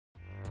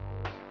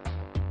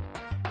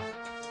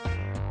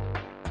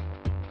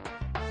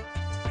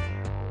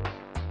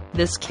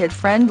This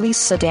kid-friendly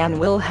sedan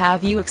will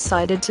have you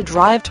excited to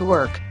drive to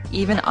work,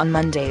 even on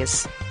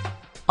Mondays.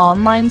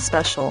 Online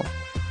special.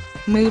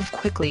 Move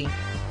quickly.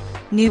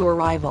 New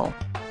arrival.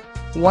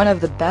 One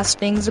of the best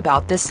things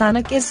about this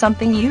Sonic is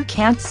something you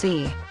can't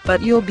see,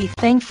 but you'll be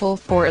thankful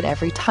for it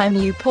every time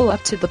you pull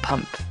up to the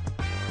pump.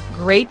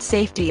 Great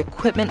safety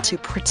equipment to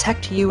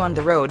protect you on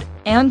the road,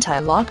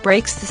 anti-lock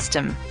brake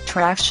system,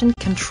 traction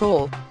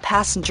control,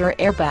 passenger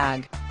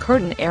airbag,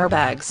 curtain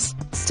airbags,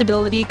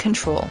 stability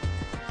control.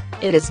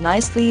 It is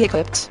nicely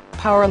equipped,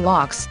 power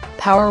locks,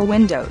 power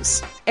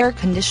windows, air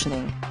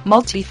conditioning,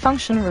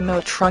 multi-function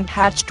remote trunk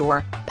hatch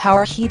door,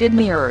 power heated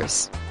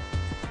mirrors,